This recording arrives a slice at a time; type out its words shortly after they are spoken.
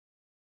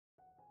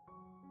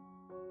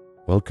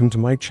welcome to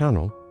my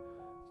channel.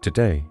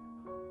 Today,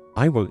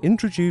 I will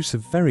introduce a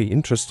very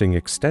interesting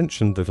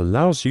extension that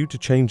allows you to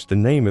change the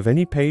name of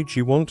any page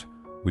you want,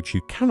 which you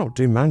cannot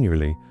do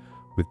manually,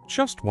 with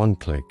just one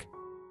click.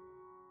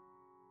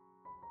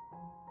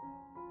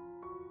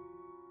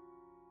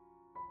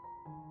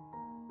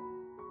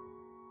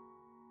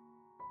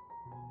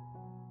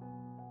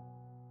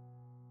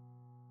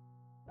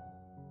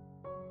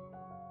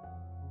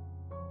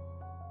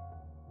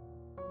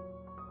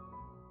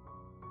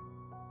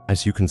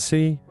 As you can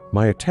see,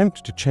 my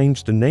attempt to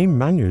change the name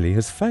manually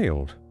has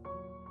failed.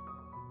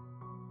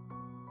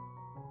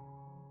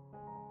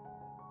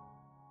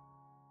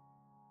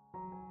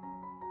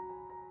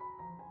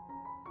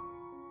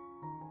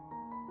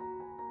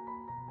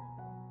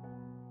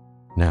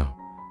 Now,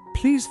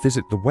 please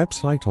visit the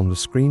website on the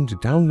screen to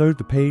download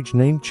the page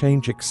name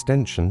change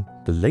extension,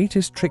 the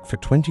latest trick for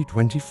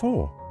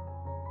 2024.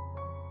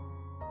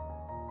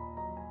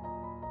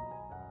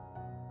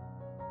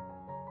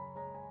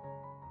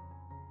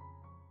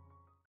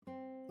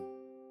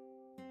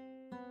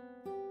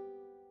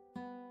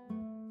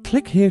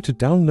 Click here to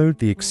download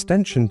the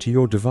extension to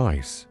your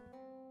device.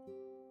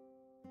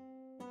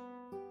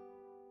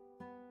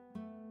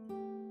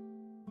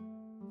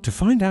 To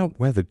find out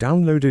where the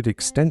downloaded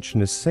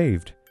extension is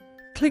saved,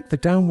 click the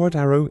downward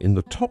arrow in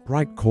the top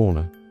right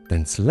corner,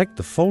 then select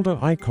the folder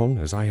icon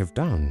as I have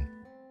done.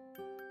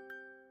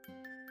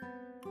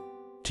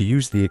 To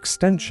use the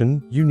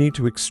extension, you need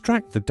to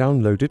extract the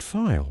downloaded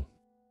file.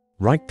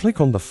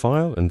 Right-click on the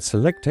file and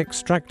select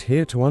Extract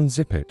here to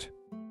unzip it.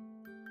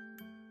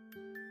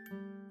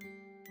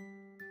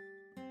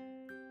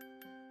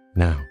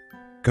 Now,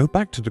 go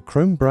back to the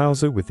Chrome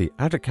browser with the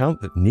ad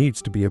account that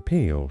needs to be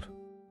appealed.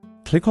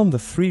 Click on the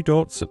three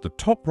dots at the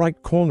top right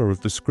corner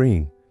of the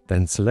screen,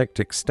 then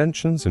select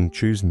Extensions and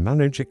choose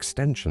Manage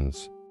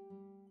Extensions.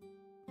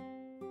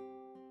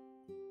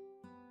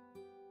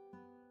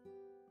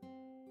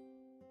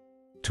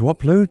 To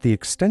upload the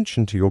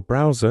extension to your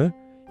browser,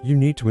 you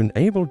need to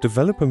enable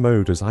developer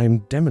mode as I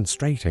am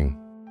demonstrating.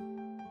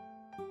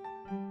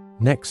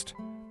 Next,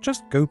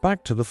 just go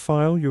back to the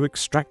file you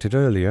extracted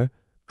earlier,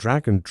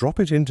 drag and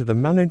drop it into the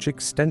Manage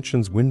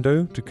Extensions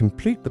window to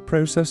complete the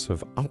process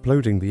of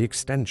uploading the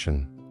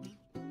extension.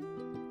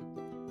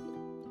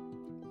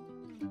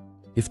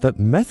 If that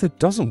method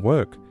doesn't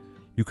work,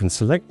 you can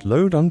select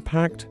Load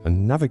Unpacked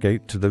and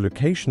navigate to the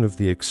location of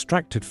the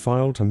extracted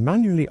file to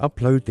manually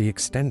upload the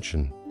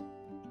extension.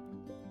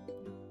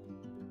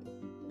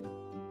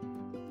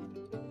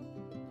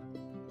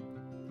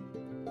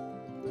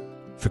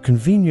 For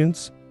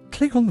convenience,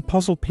 click on the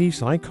puzzle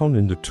piece icon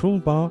in the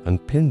toolbar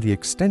and pin the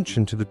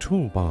extension to the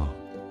toolbar.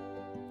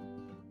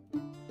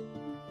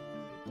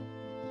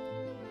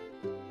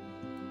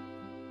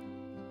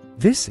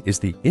 This is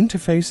the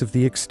interface of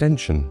the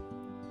extension.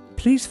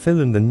 Please fill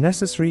in the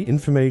necessary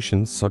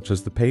information such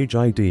as the page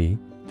ID,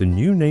 the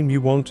new name you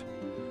want,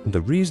 and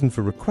the reason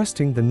for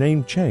requesting the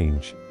name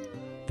change.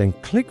 Then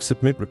click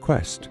Submit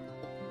Request.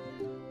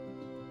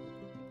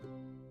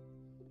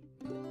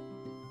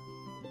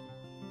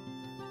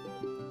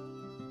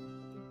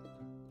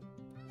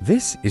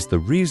 This is the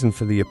reason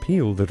for the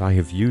appeal that I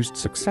have used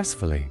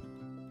successfully.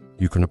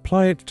 You can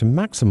apply it to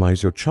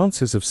maximize your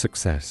chances of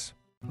success.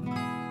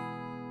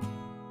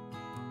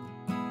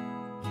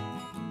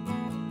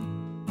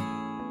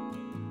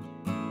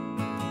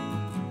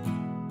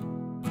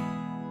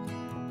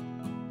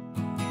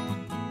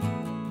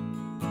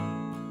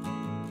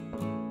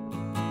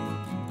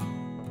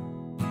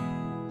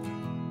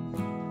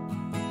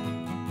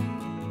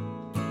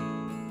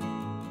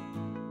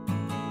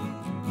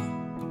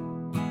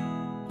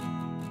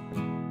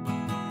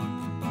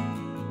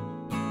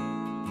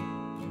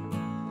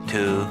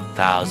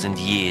 "2,000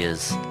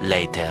 years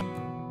later."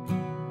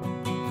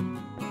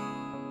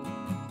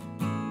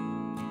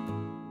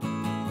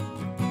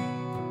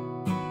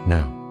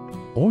 Now,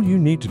 all you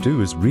need to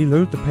do is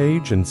reload the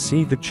page and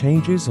see the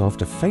changes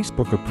after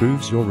Facebook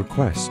approves your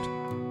request.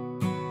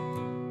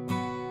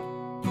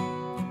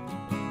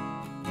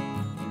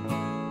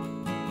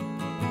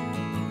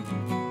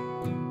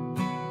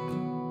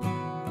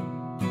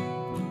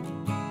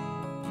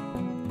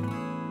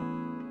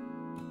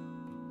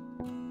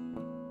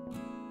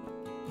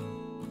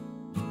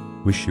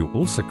 Wish you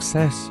all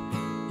success.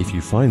 If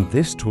you find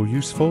this tool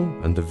useful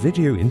and the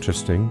video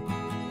interesting,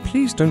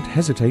 please don't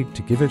hesitate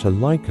to give it a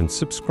like and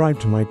subscribe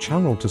to my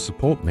channel to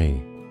support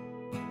me.